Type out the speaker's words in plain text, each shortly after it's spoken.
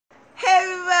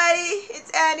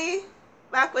Annie,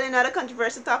 back with another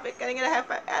controversial topic. Can I get a high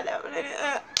five?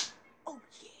 Oh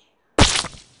yeah.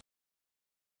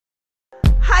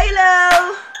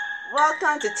 Hello,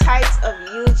 welcome to Types of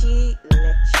UG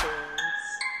Lectures.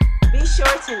 Be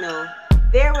sure to know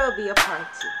there will be a part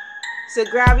 2. So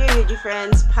grab your UG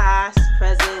friends, past,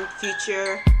 present,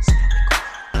 future,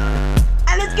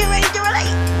 and let's get ready to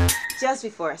relate. Just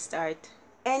before I start,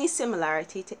 any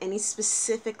similarity to any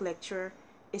specific lecturer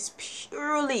is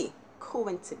purely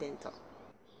coincidental.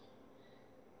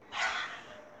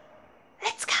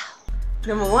 Let's go.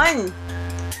 Number 1,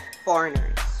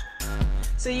 foreigners.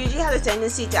 So UG has a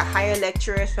tendency to hire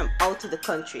lecturers from out of the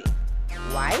country.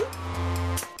 Why?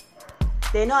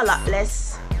 They know a lot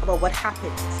less about what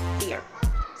happens here.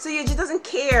 So UG doesn't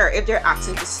care if their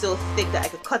accent is so thick that I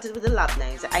could cut it with a lab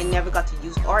knives that I never got to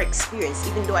use or experience,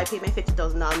 even though I paid my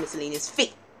 $50,000 miscellaneous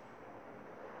fee.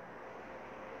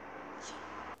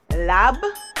 Lab,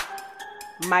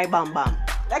 my bam bam.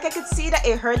 Like, I could see that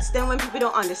it hurts them when people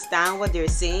don't understand what they're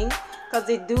saying, because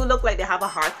they do look like they have a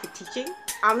heart for teaching.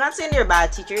 I'm not saying they're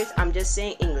bad teachers, I'm just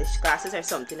saying English classes are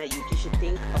something that you should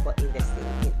think about investing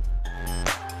in.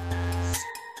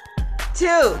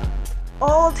 2,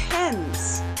 old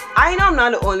hymns. I know I'm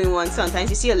not the only one. Sometimes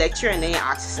you see a lecture and then you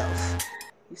ask yourself,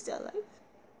 you still alive?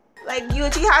 Like,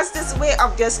 UG has this way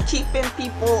of just keeping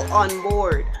people on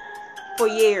board for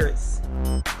years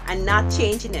and not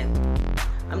changing them.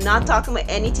 I'm not talking about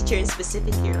any teacher in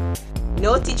specific here.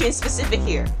 No teacher in specific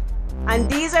here.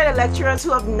 And these are the lecturers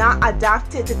who have not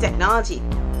adapted to technology.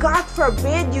 God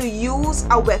forbid you use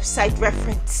a website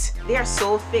reference. They are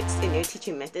so fixed in their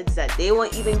teaching methods that they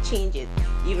won't even change it,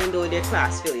 even though their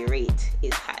class failure rate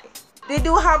is high. They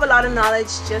do have a lot of knowledge,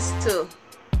 just to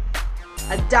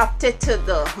adapt it to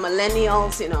the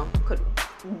millennials, could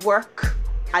work.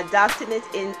 Adapting it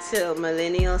into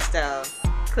millennial style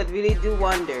could really do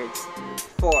wonders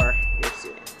for your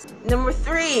students. Number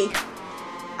 3,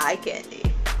 eye candy.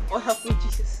 Oh, help me,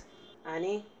 Jesus.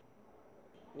 Annie,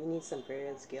 you need some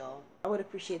prayers, girl. I would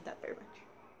appreciate that very much.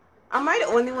 Am I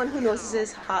the only one who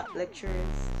notices hot lecturers?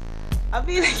 I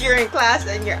feel like you're in class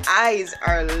and your eyes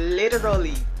are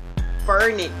literally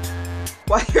burning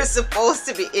while you're supposed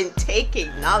to be intaking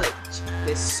knowledge.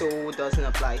 This so doesn't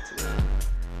apply to me.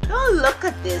 Don't look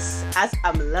at this as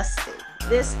I'm lusting.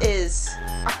 This is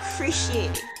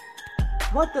appreciating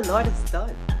what the Lord has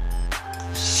done.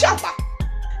 Shut up!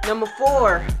 Number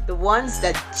 4, the ones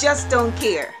that just don't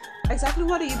care. Exactly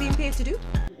what are you being paid to do?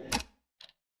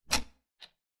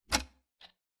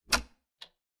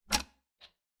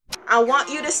 I want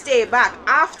you to stay back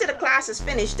after the class is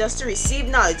finished just to receive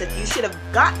knowledge that you should have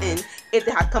gotten if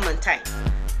they had come on time.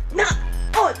 Not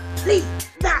only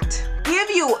that, give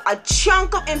you a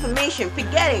chunk of information,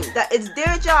 forgetting that it's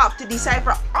their job to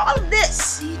decipher all of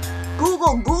this.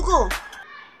 Google.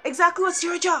 Exactly what's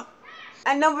your job.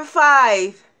 And number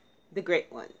 5, the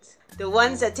great ones. The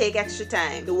ones that take extra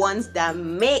time. The ones that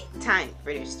make time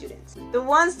for their students. The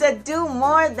ones that do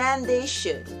more than they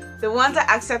should. The ones that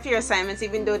accept your assignments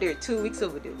even though they're 2 weeks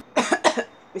overdue.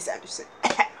 Miss Anderson.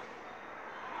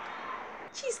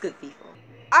 She's good people.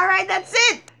 Alright, that's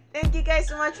it. Thank you guys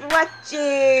so much for watching.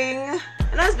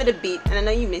 I know it's been a beat, and I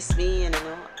know you miss me, and I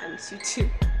know I miss you too.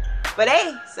 But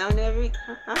hey, something every week.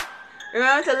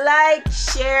 Remember to like,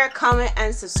 share, comment,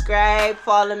 and subscribe.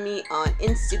 Follow me on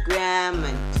Instagram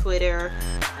and Twitter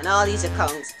and all these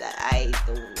accounts that I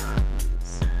do not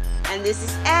use. And this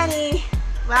is Annie.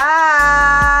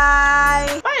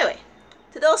 Bye. By the way,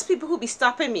 to those people who be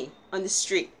stopping me on the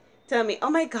street, tell me, oh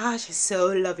my gosh, I so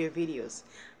love your videos.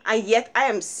 And yet I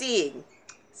am seeing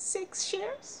 6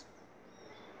 shares,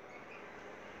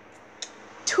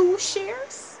 2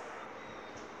 shares.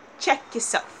 Check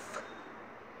yourself.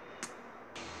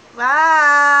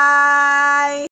 Bye.